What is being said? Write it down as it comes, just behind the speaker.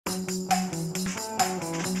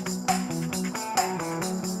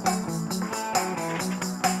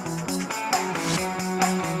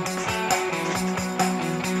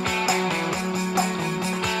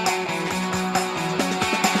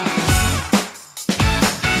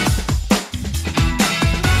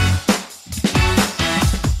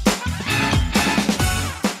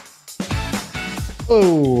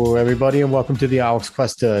Hello, everybody, and welcome to the Alex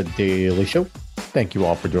Cuesta Daily Show. Thank you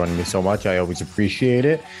all for joining me so much. I always appreciate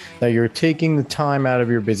it that you're taking the time out of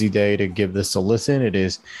your busy day to give this a listen. It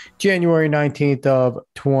is January 19th of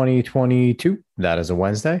 2022. That is a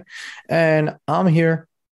Wednesday, and I'm here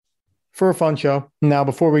for a fun show. Now,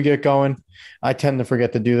 before we get going, I tend to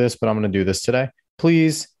forget to do this, but I'm going to do this today.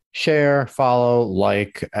 Please share, follow,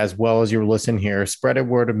 like, as well as your listen here. Spread it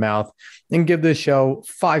word of mouth and give this show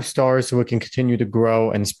 5 stars so it can continue to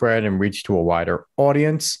grow and spread and reach to a wider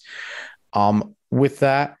audience. With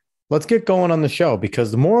that, let's get going on the show,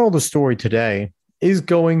 because the moral of the story today is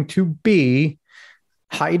going to be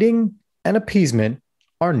hiding and appeasement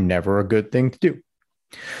are never a good thing to do.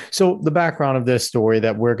 So the background of this story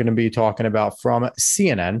that we're going to be talking about from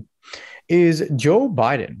CNN is Joe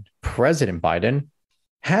Biden, President Biden,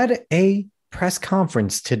 had a press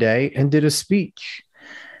conference today and did a speech.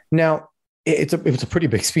 Now, it was a pretty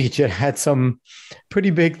big speech. It had some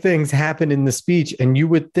pretty big things happen in the speech. And you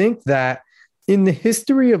would think that in the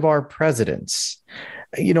history of our presidents,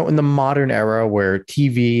 in the modern era where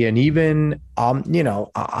TV and even, on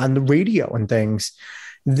the radio and things,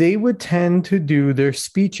 they would tend to do their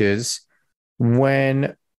speeches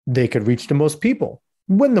when they could reach the most people,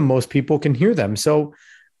 when the most people can hear them. So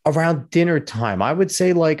around dinner time, I would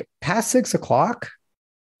say like past 6 o'clock,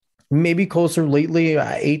 maybe closer lately,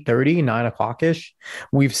 8:30, 9 o'clock-ish.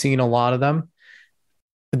 We've seen a lot of them.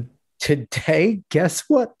 Today, guess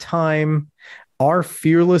what time our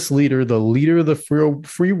fearless leader, the leader of the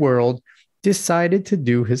free world, decided to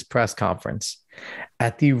do his press conference?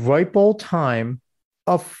 At the ripe old time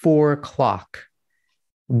of 4 o'clock,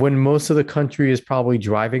 when most of the country is probably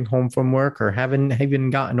driving home from work or haven't even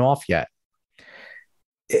gotten off yet.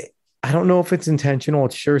 I don't know if it's intentional.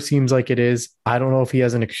 It sure seems like it is. I don't know if he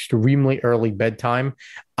has an extremely early bedtime.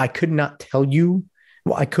 I could not tell you.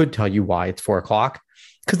 Well, I could tell you why it's 4 o'clock,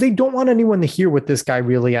 because they don't want anyone to hear what this guy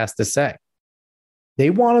really has to say. They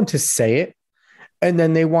want him to say it, and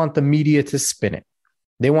then they want the media to spin it.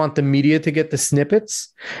 They want the media to get the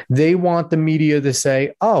snippets. They want the media to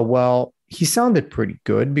say, oh, well, he sounded pretty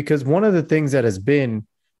good, because one of the things that has been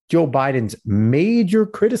Joe Biden's major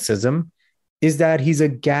criticism is that he's a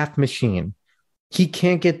gaffe machine. He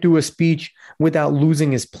can't get through a speech without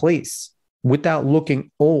losing his place, without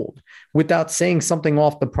looking old, without saying something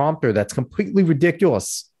off the prompter that's completely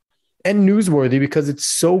ridiculous and newsworthy because it's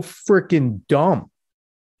so freaking dumb.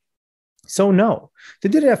 So no, they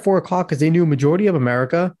did it at 4 o'clock because they knew majority of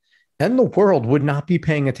America and the world would not be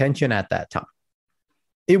paying attention at that time.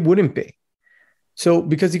 It wouldn't be. So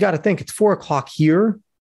because you got to think, it's 4 o'clock here,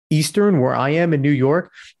 Eastern, where I am in New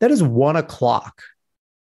York, that is 1 o'clock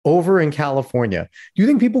over in California. Do you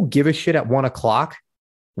think people give a shit at 1 o'clock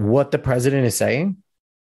what the president is saying?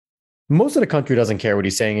 Most of the country doesn't care what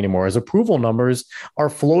he's saying anymore. His approval numbers are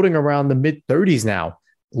floating around the mid 30s now,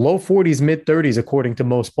 low 40s, mid 30s, according to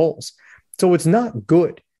most polls. So it's not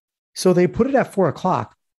good. So they put it at 4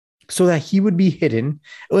 o'clock so that he would be hidden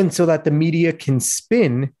and so that the media can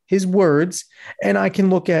spin his words. And I can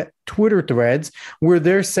look at Twitter threads where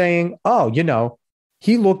they're saying, oh,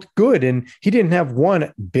 he looked good and he didn't have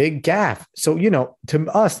one big gaffe. So, to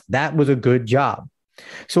us, that was a good job.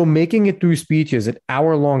 So making it through speeches, an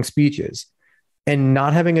hour-long speeches, and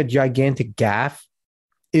not having a gigantic gaffe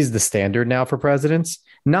is the standard now for presidents.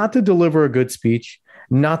 Not to deliver a good speech,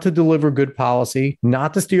 not to deliver good policy,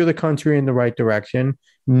 not to steer the country in the right direction.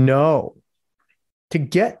 No, to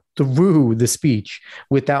get through the speech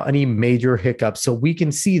without any major hiccups so we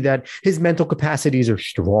can see that his mental capacities are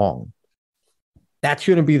strong. That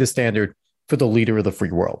shouldn't be the standard for the leader of the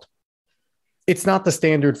free world. It's not the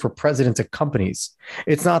standard for presidents of companies.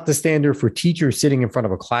 It's not the standard for teachers sitting in front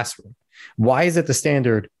of a classroom. Why is it the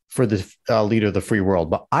standard for the leader of the free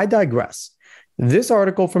world? But I digress. This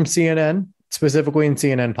article from CNN, specifically in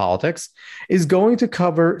CNN Politics, is going to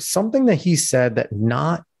cover something that he said that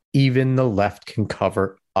not even the left can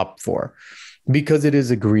cover up for, because it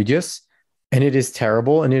is egregious and it is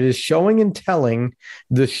terrible and it is showing and telling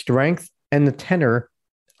the strength and the tenor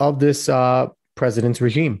of this president's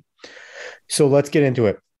regime. So let's get into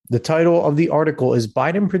it. The title of the article is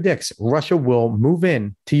Biden predicts Russia will move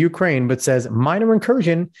in to Ukraine, but says minor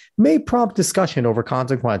incursion may prompt discussion over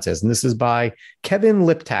consequences. And this is by Kevin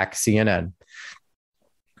Liptak, CNN.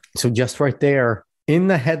 So just right there in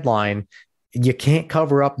the headline, you can't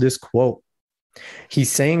cover up this quote.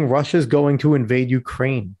 He's saying Russia's going to invade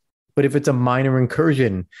Ukraine, but if it's a minor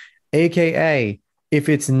incursion, AKA if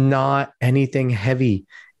it's not anything heavy,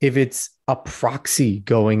 if it's a proxy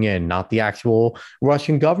going in, not the actual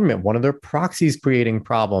Russian government, one of their proxies creating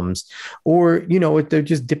problems, or, if they're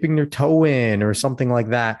just dipping their toe in or something like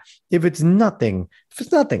that. If it's nothing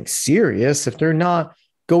serious, if they're not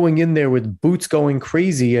going in there with boots going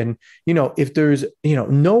crazy and, if there's,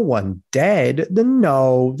 no one dead, then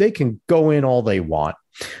no, they can go in all they want.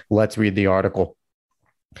 Let's read the article.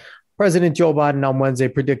 President Joe Biden on Wednesday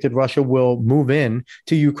predicted Russia will move in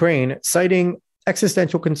to Ukraine, citing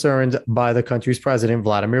existential concerns by the country's president,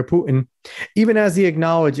 Vladimir Putin, even as he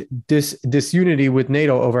acknowledged disunity with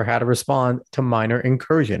NATO over how to respond to minor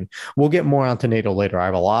incursion. We'll get more onto NATO later. I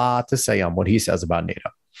have a lot to say on what he says about NATO.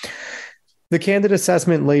 The candid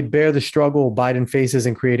assessment laid bare the struggle Biden faces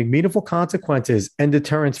in creating meaningful consequences and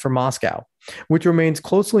deterrence for Moscow, which remains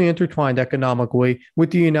closely intertwined economically with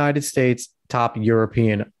the United States' top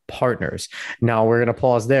European partners. Now, we're going to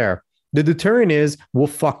pause there. The deterrent is, we'll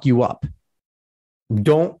fuck you up.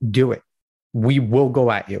 Don't do it. We will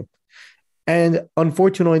go at you. And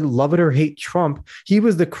unfortunately, love it or hate Trump, he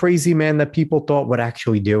was the crazy man that people thought would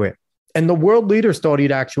actually do it. And the world leaders thought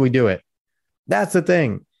he'd actually do it. That's the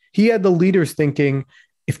thing. He had the leaders thinking,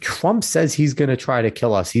 if Trump says he's going to try to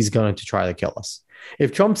kill us, he's going to try to kill us.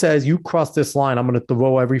 If Trump says, you cross this line, I'm going to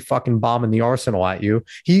throw every fucking bomb in the arsenal at you,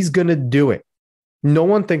 he's going to do it. No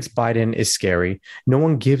one thinks Biden is scary. No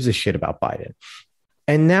one gives a shit about Biden.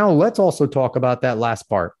 And now let's also talk about that last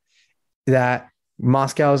part, that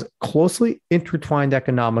Moscow's closely intertwined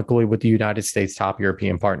economically with the United States' top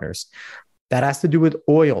European partners. That has to do with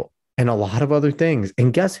oil and a lot of other things.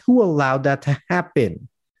 And guess who allowed that to happen?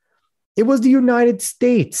 It was the United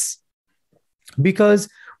States, because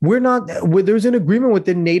there's an agreement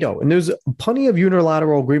within NATO, and there's plenty of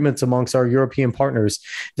unilateral agreements amongst our European partners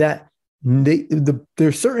that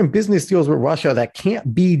there's certain business deals with Russia that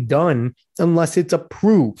can't be done unless it's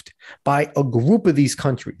approved by a group of these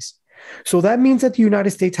countries. So that means that the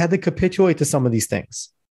United States had to capitulate to some of these things.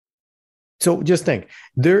 So just think,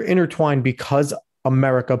 they're intertwined because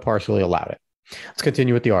America partially allowed it. Let's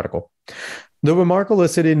continue with the article. The remark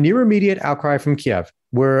elicited near immediate outcry from Kiev,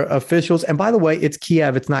 where officials, and by the way, it's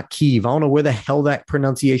Kiev, it's not Kyiv. I don't know where the hell that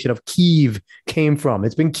pronunciation of Kyiv came from.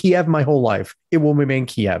 It's been Kiev my whole life. It will remain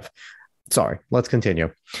Kiev. Sorry, let's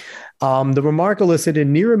continue. The remark elicited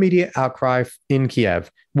near immediate outcry in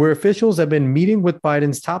Kiev, where officials have been meeting with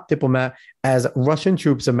Biden's top diplomat as Russian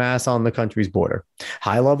troops amass on the country's border.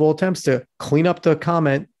 High-level attempts to clean up the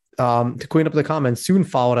comments soon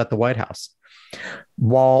followed at the White House.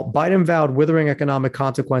 While Biden vowed withering economic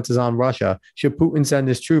consequences on Russia should Putin send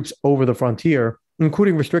his troops over the frontier,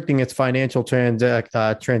 including restricting its financial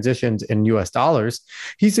transitions in U.S. dollars,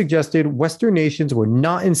 he suggested Western nations were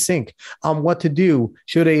not in sync on what to do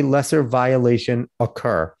should a lesser violation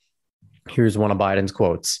occur. Here's one of Biden's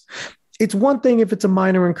quotes. It's one thing if it's a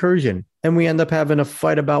minor incursion and we end up having a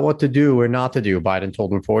fight about what to do or not to do, Biden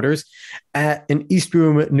told reporters at an East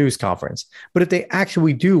Room news conference. But if they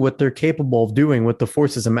actually do what they're capable of doing with the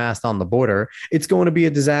forces amassed on the border, it's going to be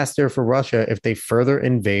a disaster for Russia if they further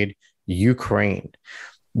invade Ukraine.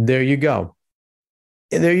 There you go.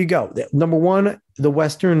 There you go. Number one, the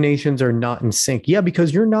Western nations are not in sync. Yeah,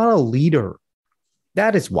 because you're not a leader.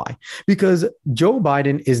 That is why. Because Joe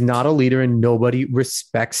Biden is not a leader and nobody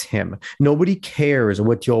respects him. Nobody cares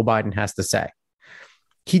what Joe Biden has to say.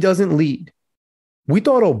 He doesn't lead. We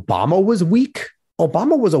thought Obama was weak.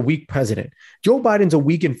 Obama was a weak president. Joe Biden's a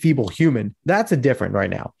weak and feeble human. That's a different right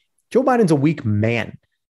now. Joe Biden's a weak man,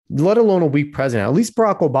 let alone a weak president. At least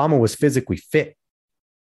Barack Obama was physically fit.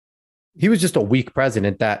 He was just a weak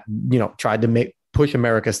president that, tried to push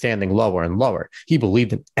America standing lower and lower. He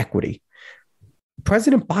believed in equity.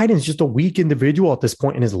 President Biden is just a weak individual at this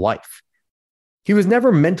point in his life. He was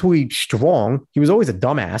never mentally strong. He was always a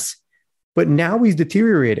dumbass, but now he's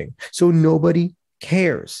deteriorating. So nobody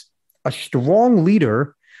cares. A strong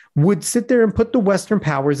leader would sit there and put the Western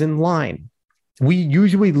powers in line. We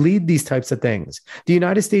usually lead these types of things. The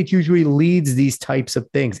United States usually leads these types of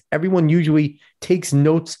things. Everyone usually takes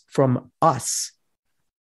notes from us.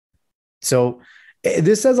 So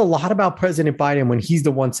this says a lot about President Biden when he's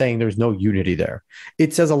the one saying there's no unity there.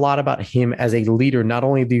 It says a lot about him as a leader, not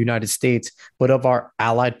only of the United States, but of our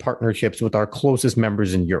allied partnerships with our closest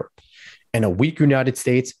members in Europe. And a weak United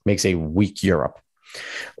States makes a weak Europe.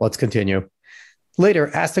 Let's continue.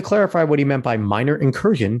 Later, asked to clarify what he meant by minor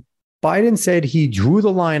incursion, Biden said he drew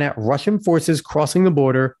the line at Russian forces crossing the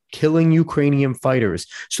border, killing Ukrainian fighters.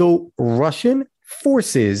 So Russian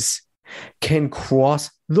forces can cross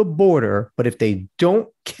the border, but if they don't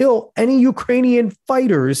kill any Ukrainian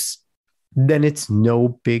fighters, then it's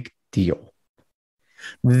no big deal.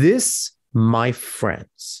 This, my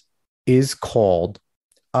friends, is called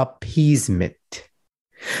appeasement.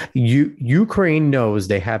 Ukraine knows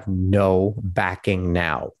they have no backing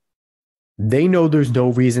now. They know there's no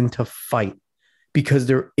reason to fight because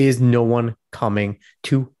there is no one coming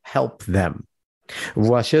to help them.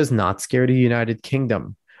 Russia is not scared of the United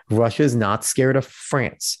Kingdom. Russia is not scared of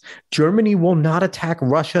France. Germany will not attack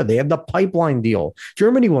Russia. They have the pipeline deal.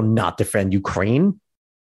 Germany will not defend Ukraine.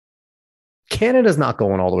 Canada's not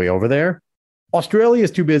going all the way over there. Australia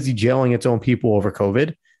is too busy jailing its own people over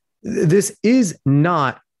COVID. This is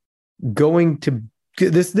not going to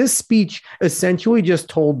this speech essentially just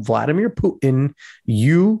told Vladimir Putin,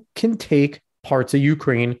 you can take parts of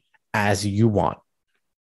Ukraine as you want,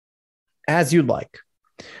 as you'd like.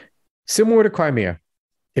 Similar to Crimea.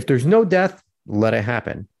 If there's no death, let it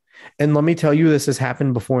happen. And let me tell you, this has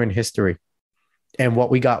happened before in history. And what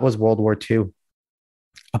we got was World War II.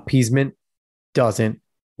 Appeasement doesn't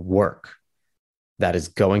work. That is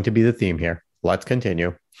going to be the theme here. Let's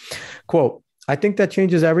continue. Quote, I think that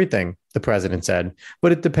changes everything, the president said,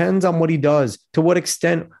 but it depends on what he does. To what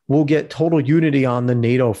extent we'll get total unity on the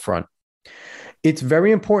NATO front. It's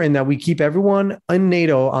very important that we keep everyone in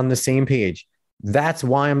NATO on the same page. That's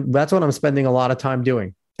what I'm spending a lot of time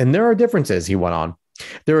doing. And there are differences, he went on.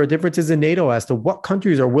 There are differences in NATO as to what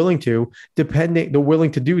countries are willing to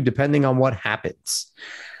do depending on what happens.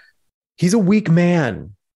 He's a weak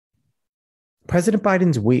man. President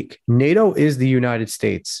Biden's weak. NATO is the United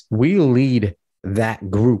States. We lead that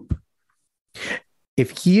group.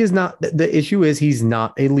 If he is not, the issue is he's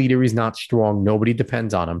not a leader. He's not strong. Nobody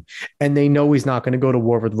depends on him. And they know he's not going to go to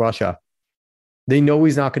war with Russia. They know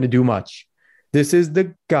he's not going to do much. This is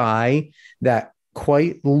the guy that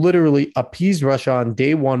quite literally appeased Russia on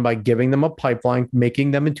day one by giving them a pipeline,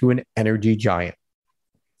 making them into an energy giant.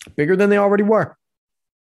 Bigger than they already were.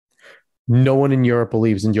 No one in Europe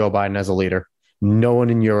believes in Joe Biden as a leader. No one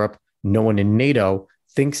in Europe, no one in NATO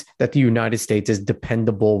thinks that the United States is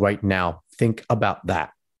dependable right now. Think about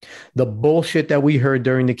that. The bullshit that we heard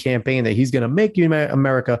during the campaign that he's going to make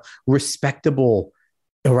America respectable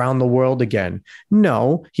around the world again.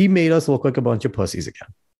 No, he made us look like a bunch of pussies again.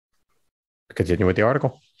 Continue with the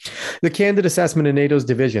article. The candid assessment of NATO's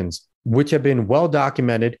divisions, which have been well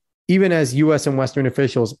documented, even as U.S. and Western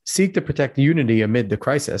officials seek to protect unity amid the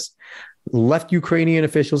crisis, left Ukrainian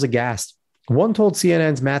officials aghast. One told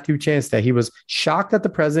CNN's Matthew Chance that he was shocked that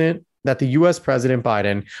the U.S. President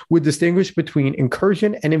Biden would distinguish between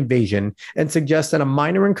incursion and invasion and suggest that a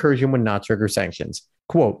minor incursion would not trigger sanctions.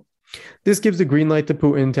 Quote, this gives the green light to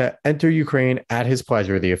Putin to enter Ukraine at his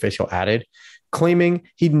pleasure, the official added, claiming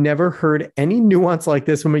he'd never heard any nuance like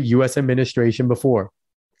this from a U.S. administration before.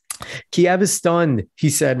 Kiev is stunned, he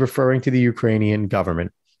said, referring to the Ukrainian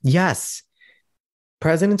government. Yes,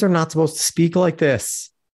 presidents are not supposed to speak like this.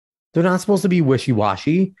 They're not supposed to be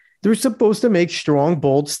wishy-washy. They're supposed to make strong,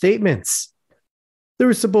 bold statements.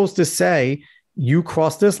 They're supposed to say, you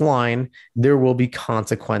cross this line, there will be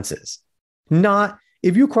consequences. Not,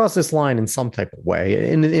 if you cross this line in some type of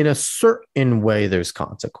way, in a certain way, there's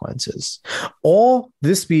consequences. All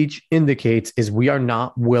this speech indicates is we are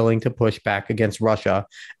not willing to push back against Russia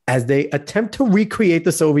as they attempt to recreate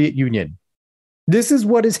the Soviet Union. This is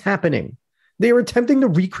what is happening. They are attempting to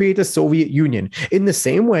recreate the Soviet Union in the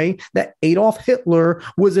same way that Adolf Hitler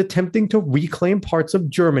was attempting to reclaim parts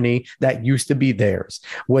of Germany that used to be theirs,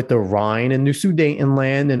 with the Rhine and the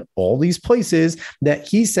Sudetenland and all these places that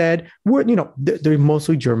he said were, they're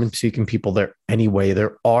mostly German-speaking people there anyway.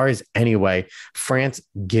 They're ours anyway. France,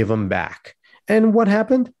 give them back. And what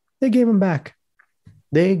happened? They gave them back.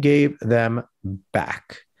 They gave them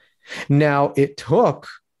back. Now, it took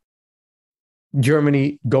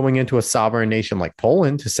Germany going into a sovereign nation like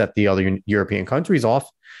Poland to set the other European countries off.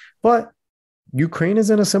 But Ukraine is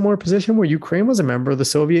in a similar position where Ukraine was a member of the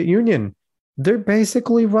Soviet Union. They're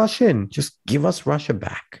basically Russian. Just give us Russia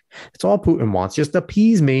back. That's all Putin wants. Just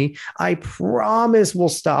appease me. I promise we'll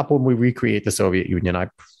stop when we recreate the Soviet Union. I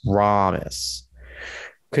promise.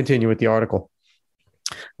 Continue with the article.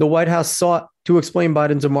 The White House sought to explain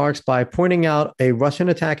Biden's remarks by pointing out a Russian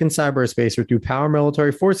attack in cyberspace or through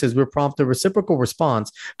paramilitary forces would prompt a reciprocal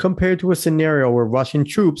response compared to a scenario where Russian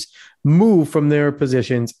troops move from their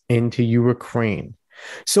positions into Ukraine.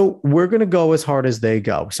 So we're going to go as hard as they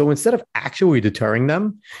go. So instead of actually deterring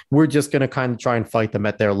them, we're just going to kind of try and fight them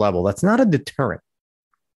at their level. That's not a deterrent.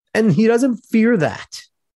 And he doesn't fear that.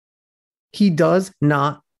 He does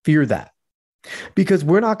not fear that. Because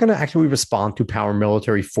we're not going to actually respond to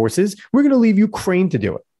paramilitary forces. We're going to leave Ukraine to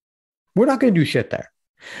do it. We're not going to do shit there.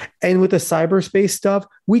 And with the cyberspace stuff,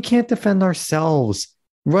 we can't defend ourselves.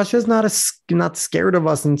 Russia's not scared of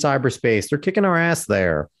us in cyberspace. They're kicking our ass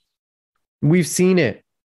there. We've seen it.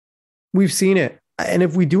 We've seen it. And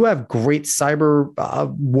if we do have great cyber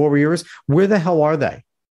warriors, where the hell are they?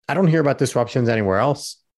 I don't hear about disruptions anywhere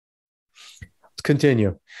else. Let's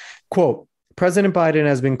continue. Quote, President Biden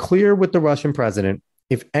has been clear with the Russian president.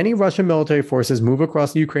 If any Russian military forces move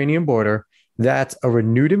across the Ukrainian border, that's a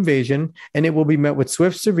renewed invasion, and it will be met with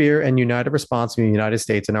swift, severe, and united response from the United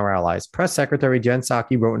States and our allies. Press Secretary Jen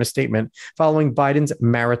Psaki wrote in a statement following Biden's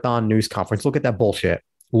marathon news conference. Look at that bullshit.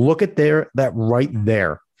 Look at that right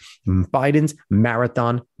there. Biden's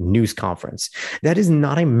marathon news conference. That is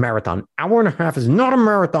not a marathon. Hour and a half is not a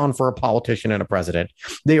marathon for a politician and a president.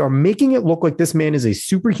 They are making it look like this man is a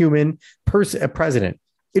superhuman president.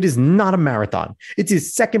 It is not a marathon. It's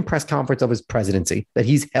his second press conference of his presidency that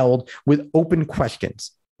he's held with open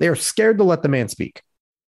questions. They are scared to let the man speak.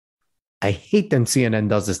 I hate that CNN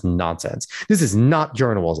does this nonsense. This is not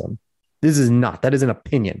journalism. This is not. That is an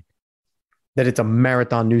opinion. That it's a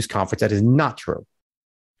marathon news conference. That is not true.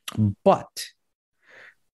 But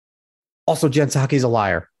also, Jen Psaki is a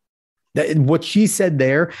liar. What she said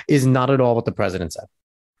there is not at all what the president said.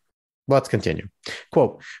 Let's continue.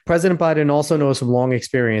 Quote, President Biden also knows from long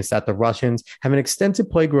experience that the Russians have an extensive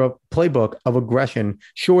playbook of aggression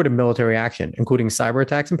short of military action, including cyber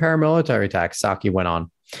attacks and paramilitary attacks, Psaki went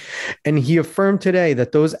on. And he affirmed today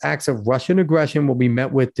that those acts of Russian aggression will be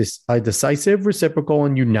met with a decisive, reciprocal,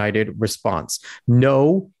 and united response.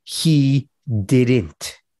 No, he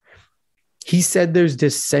didn't. He said there's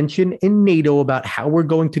dissension in NATO about how we're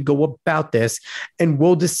going to go about this, and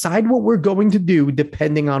we'll decide what we're going to do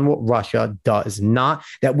depending on what Russia does, not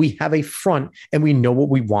that we have a front and we know what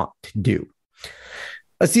we want to do.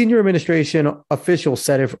 A senior administration official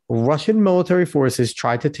said if Russian military forces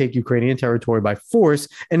tried to take Ukrainian territory by force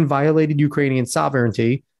and violated Ukrainian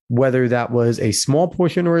sovereignty, whether that was a small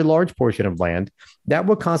portion or a large portion of land, that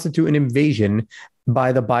would constitute an invasion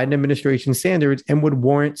by the Biden administration standards and would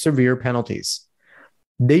warrant severe penalties.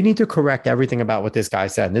 They need to correct everything about what this guy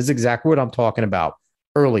said. And this is exactly what I'm talking about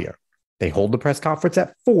earlier. They hold the press conference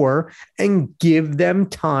at 4 and give them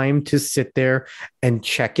time to sit there and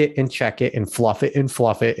check it and fluff it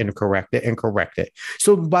and correct it.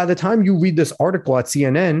 So by the time you read this article at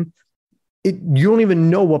CNN, you don't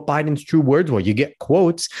even know what Biden's true words were. You get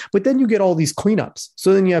quotes, but then you get all these cleanups.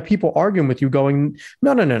 So then you have people arguing with you going,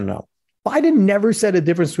 no. Biden never said a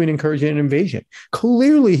difference between incursion and invasion.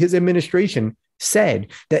 Clearly, his administration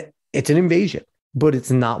said that it's an invasion, but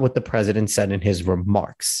it's not what the president said in his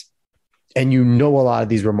remarks. And you know a lot of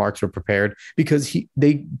these remarks were prepared because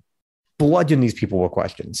they bludgeon these people with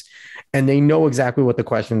questions. And they know exactly what the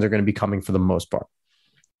questions are going to be coming for the most part.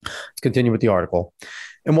 Let's continue with the article.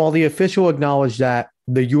 And while the official acknowledged that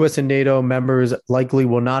the U.S. and NATO members likely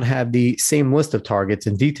will not have the same list of targets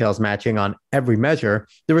and details matching on every measure,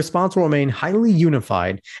 the response will remain highly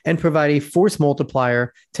unified and provide a force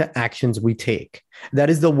multiplier to actions we take. That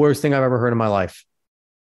is the worst thing I've ever heard in my life.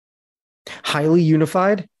 Highly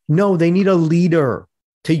unified? No, they need a leader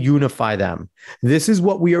to unify them. This is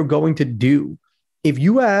what we are going to do. If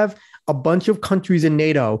you have a bunch of countries in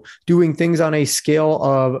NATO doing things on a scale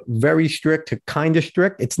of very strict to kind of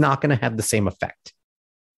strict, it's not going to have the same effect.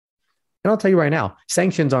 And I'll tell you right now,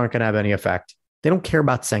 sanctions aren't going to have any effect. They don't care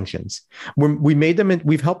about sanctions.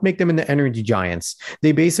 We've helped make them into energy giants.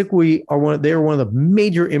 They basically are one of the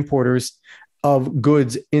major importers of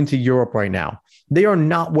goods into Europe right now. They are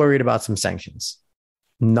not worried about some sanctions.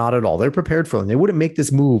 Not at all. They're prepared for them. They wouldn't make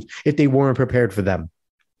this move if they weren't prepared for them.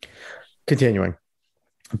 Continuing.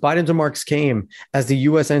 Biden's remarks came as the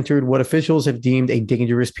U.S. entered what officials have deemed a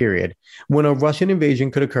dangerous period when a Russian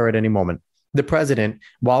invasion could occur at any moment. The president,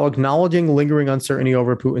 while acknowledging lingering uncertainty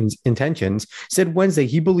over Putin's intentions, said Wednesday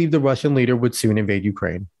he believed the Russian leader would soon invade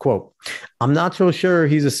Ukraine. Quote, I'm not so sure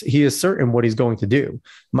he is certain what he's going to do.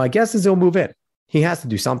 My guess is he'll move in. He has to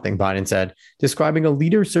do something, Biden said, describing a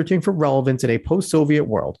leader searching for relevance in a post-Soviet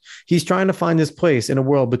world. He's trying to find his place in a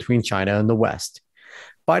world between China and the West.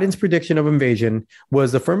 Biden's prediction of invasion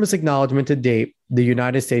was the firmest acknowledgement to date. The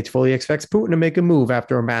United States fully expects Putin to make a move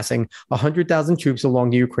after amassing 100,000 troops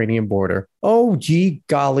along the Ukrainian border. Oh, gee,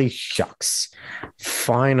 golly shucks.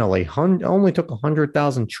 Finally, only took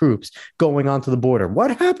 100,000 troops going onto the border.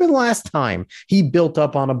 What happened last time he built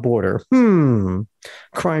up on a border?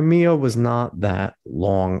 Crimea was not that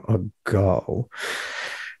long ago.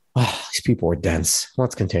 Oh, these people are dense.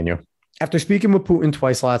 Let's continue. After speaking with Putin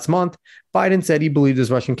twice last month, Biden said he believed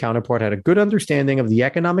his Russian counterpart had a good understanding of the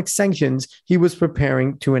economic sanctions he was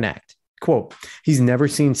preparing to enact. Quote, he's never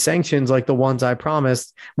seen sanctions like the ones I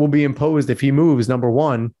promised will be imposed if he moves, number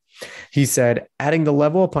one. He said, adding the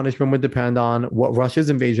level of punishment would depend on what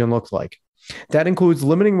Russia's invasion looks like. That includes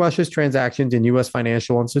limiting Russia's transactions in U.S.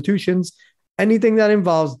 financial institutions anything that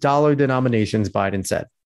involves dollar denominations, Biden said.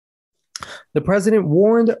 The president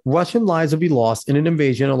warned Russian lives would be lost in an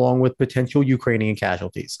invasion along with potential Ukrainian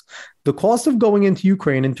casualties. The cost of going into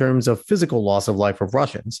Ukraine in terms of physical loss of life of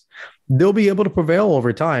Russians, they'll be able to prevail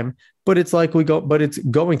over time, but it's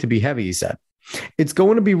going to be heavy, he said. It's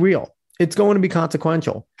going to be real. It's going to be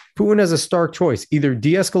consequential. Putin has a stark choice, either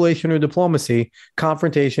de-escalation or diplomacy,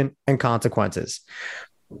 confrontation, and consequences.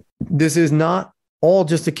 This is not all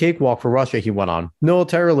just a cakewalk for Russia, he went on.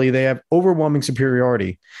 Militarily, they have overwhelming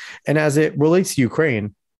superiority. And as it relates to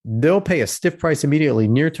Ukraine, they'll pay a stiff price immediately,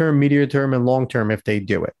 near term, medium term, and long term if they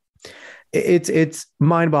do it. It's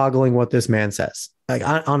mind-boggling what this man says. Like,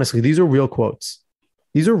 honestly, these are real quotes.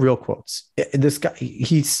 These are real quotes. This guy,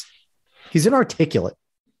 he's inarticulate.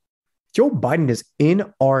 Joe Biden is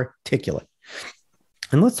inarticulate.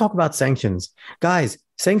 And let's talk about sanctions. Guys,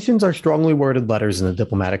 sanctions are strongly worded letters in the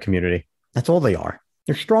diplomatic community. That's all they are.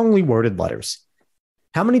 They're strongly worded letters.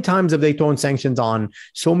 How many times have they thrown sanctions on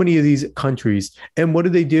so many of these countries? And what do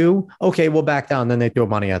they do? Okay, we'll back down. Then they throw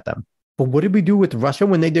money at them. But what did we do with Russia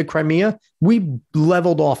when they did Crimea? We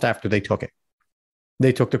leveled off after they took it.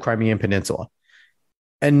 They took the Crimean Peninsula.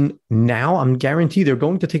 And now I'm guaranteed they're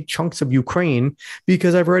going to take chunks of Ukraine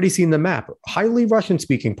because I've already seen the map. Highly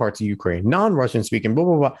Russian-speaking parts of Ukraine, non-Russian-speaking, blah,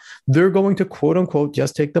 blah, blah. They're going to, quote unquote,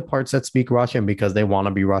 just take the parts that speak Russian because they want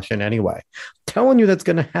to be Russian anyway. I'm telling you that's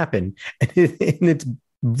going to happen. And it's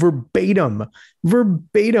verbatim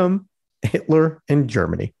Hitler and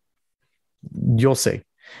Germany. You'll see.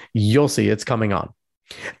 You'll see it's coming on.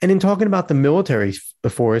 And in talking about the military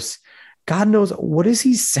force, God knows, what is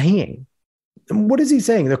he saying? What is he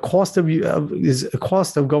saying? The cost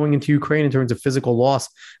of going into Ukraine in terms of physical loss,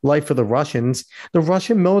 life for the Russians. The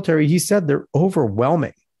Russian military, he said, they're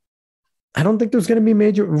overwhelming. I don't think there's going to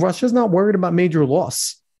be Russia's not worried about major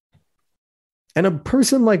loss. And a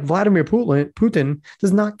person like Vladimir Putin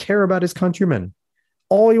does not care about his countrymen.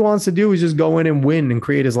 All he wants to do is just go in and win and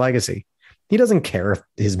create his legacy. He doesn't care if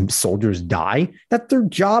his soldiers die. That's their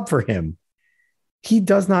job for him. He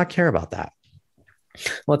does not care about that.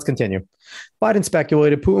 Let's continue. Biden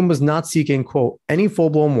speculated Putin was not seeking, quote, any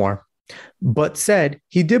full-blown war, but said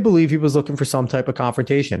he did believe he was looking for some type of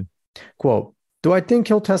confrontation. Quote, do I think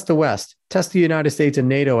he'll test the West, test the United States and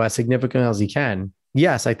NATO as significant as he can?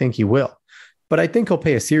 Yes, I think he will. But I think he'll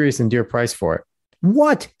pay a serious and dear price for it.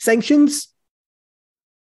 What? Sanctions?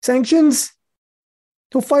 Sanctions?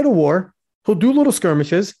 He'll fight a war. He'll do little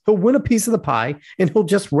skirmishes. He'll win a piece of the pie, and he'll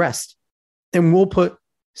just rest. And we'll put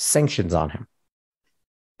sanctions on him.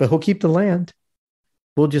 But he'll keep the land.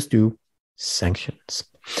 We'll just do sanctions.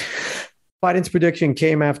 Biden's prediction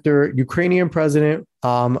came after Ukrainian President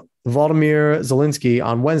Volodymyr Zelensky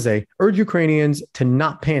on Wednesday urged Ukrainians to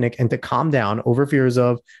not panic and to calm down over fears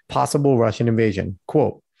of possible Russian invasion.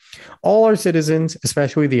 Quote, all our citizens,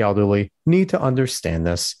 especially the elderly, need to understand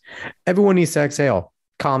this. Everyone needs to exhale.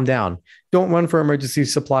 Calm down. Don't run for emergency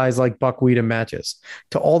supplies like buckwheat and matches.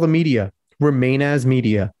 To all the media, remain as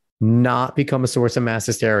media. Not become a source of mass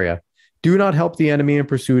hysteria. Do not help the enemy in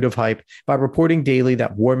pursuit of hype by reporting daily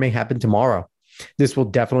that war may happen tomorrow. This will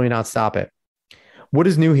definitely not stop it. What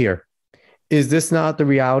is new here? Is this not the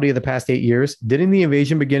reality of the past 8 years? Didn't the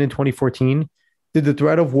invasion begin in 2014? Did the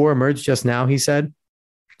threat of war emerge just now, he said?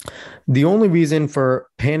 The only reason for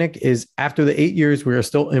panic is after the 8 years, we are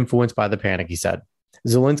still influenced by the panic, he said.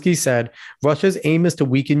 Zelensky said Russia's aim is to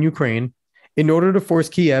weaken Ukraine in order to force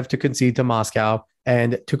Kiev to concede to Moscow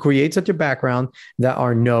and to create such a background that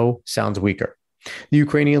our no sounds weaker. The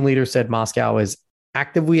Ukrainian leader said Moscow is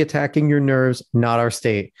actively attacking your nerves, not our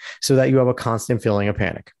state, so that you have a constant feeling of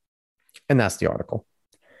panic. And that's the article.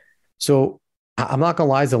 So I'm not going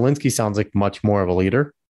to lie, Zelensky sounds like much more of a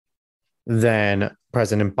leader than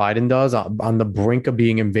President Biden does, on the brink of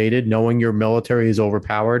being invaded, knowing your military is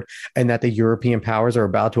overpowered and that the European powers are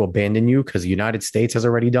about to abandon you because the United States has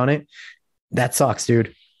already done it. That sucks,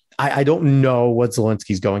 dude. I don't know what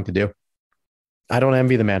Zelensky's going to do. I don't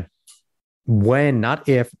envy the man. When, not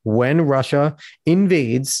if, when Russia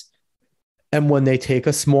invades and when they take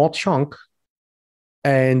a small chunk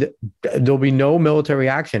and there'll be no military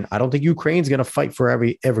action, I don't think Ukraine's going to fight for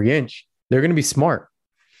every inch. They're going to be smart.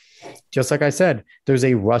 Just like I said, there's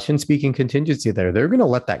a Russian-speaking contingency there. They're going to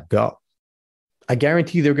let that go. I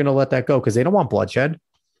guarantee they're going to let that go because they don't want bloodshed.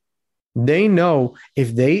 They know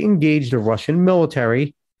if they engage the Russian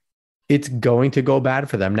military, it's going to go bad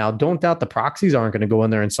for them. Now, don't doubt the proxies aren't going to go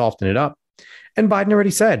in there and soften it up. And Biden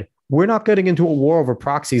already said, we're not getting into a war over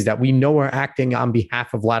proxies that we know are acting on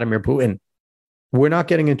behalf of Vladimir Putin. We're not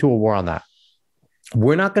getting into a war on that.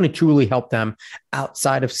 We're not going to truly help them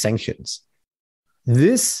outside of sanctions.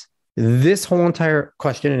 This whole entire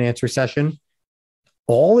question and answer session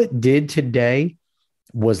All it did today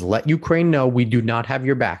was let Ukraine know we do not have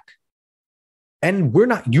your back. And we're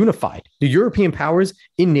not unified. The European powers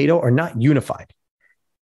in NATO are not unified.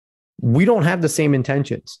 We don't have the same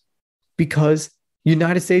intentions because the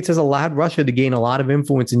United States has allowed Russia to gain a lot of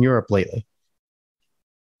influence in Europe lately.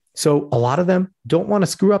 So a lot of them don't want to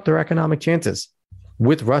screw up their economic chances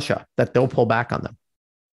with Russia, that they'll pull back on them.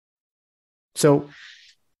 So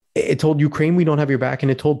it told Ukraine we don't have your back,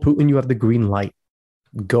 and it told Putin you have the green light.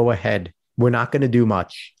 Go ahead. We're not going to do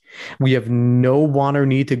much. We have no want or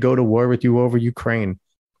need to go to war with you over Ukraine.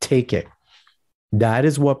 Take it. That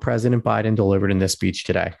is what President Biden delivered in this speech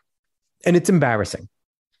today. And it's embarrassing.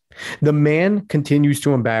 The man continues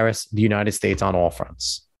to embarrass the United States on all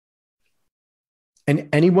fronts. And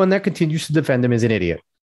anyone that continues to defend him is an idiot.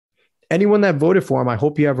 Anyone that voted for him, I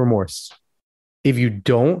hope you have remorse. If you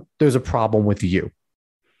don't, there's a problem with you.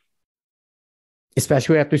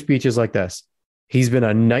 Especially after speeches like this. He's been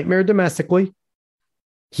a nightmare domestically.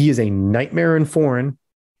 He is a nightmare in foreign.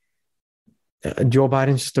 Joe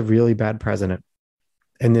Biden's just a really bad president.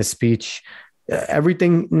 In this speech,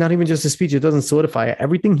 everything, not even just a speech, it doesn't solidify it.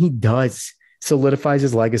 Everything he does solidifies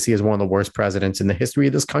his legacy as one of the worst presidents in the history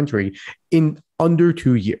of this country in under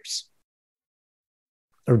 2 years.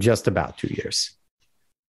 Or just about 2 years.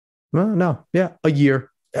 Well, no, yeah, a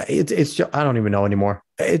year. It's just, I don't even know anymore.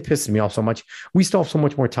 It pisses me off so much. We still have so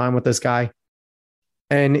much more time with this guy.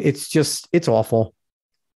 And it's awful.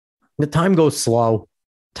 The time goes slow.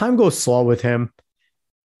 Time goes slow with him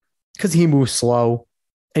because he moves slow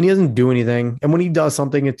and he doesn't do anything. And when he does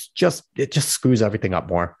something, it just screws everything up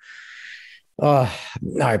more. All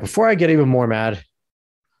right, before I get even more mad,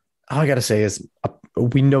 all I got to say is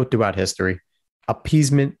we know throughout history,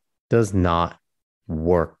 appeasement does not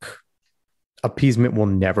work. Appeasement will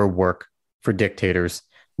never work for dictators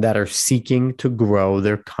that are seeking to grow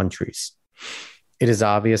their countries. It is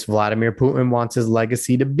obvious Vladimir Putin wants his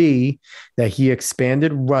legacy to be that he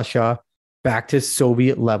expanded Russia back to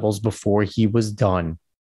Soviet levels before he was done.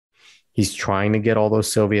 He's trying to get all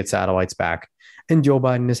those Soviet satellites back, and Joe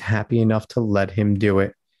Biden is happy enough to let him do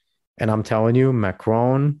it. And I'm telling you,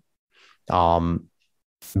 Macron,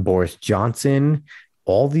 Boris Johnson,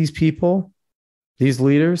 all these people, these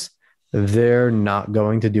leaders, they're not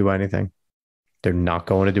going to do anything. They're not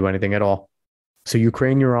going to do anything at all. So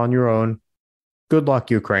Ukraine, you're on your own. Good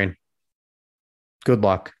luck, Ukraine. Good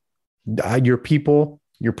luck. Your people,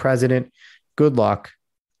 your president, good luck.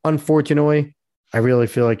 Unfortunately, I really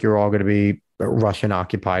feel like you're all going to be Russian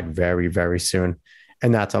occupied very, very soon.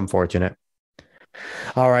 And that's unfortunate.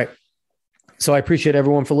 All right. So I appreciate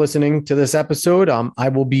everyone for listening to this episode. I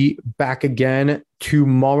will be back again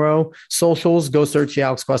tomorrow. Socials, go search the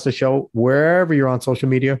Alex Questa Show wherever you're on social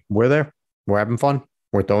media. We're there. We're having fun.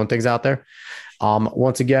 We're throwing things out there.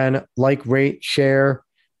 Once again, like, rate, share,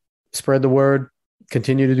 spread the word,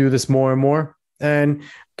 continue to do this more and more. And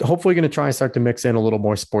hopefully going to try and start to mix in a little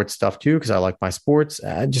more sports stuff too, because I like my sports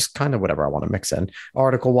and just kind of whatever I want to mix in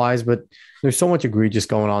article wise. But there's so much egregious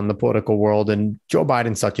going on in the political world, and Joe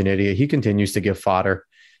Biden's such an idiot. He continues to give fodder.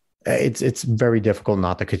 It's very difficult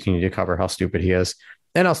not to continue to cover how stupid he is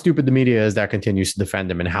and how stupid the media is that continues to defend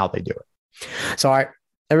him and how they do it. So, all right,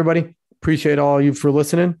 everybody, appreciate all of you for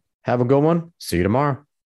listening. Have a good one. See you tomorrow.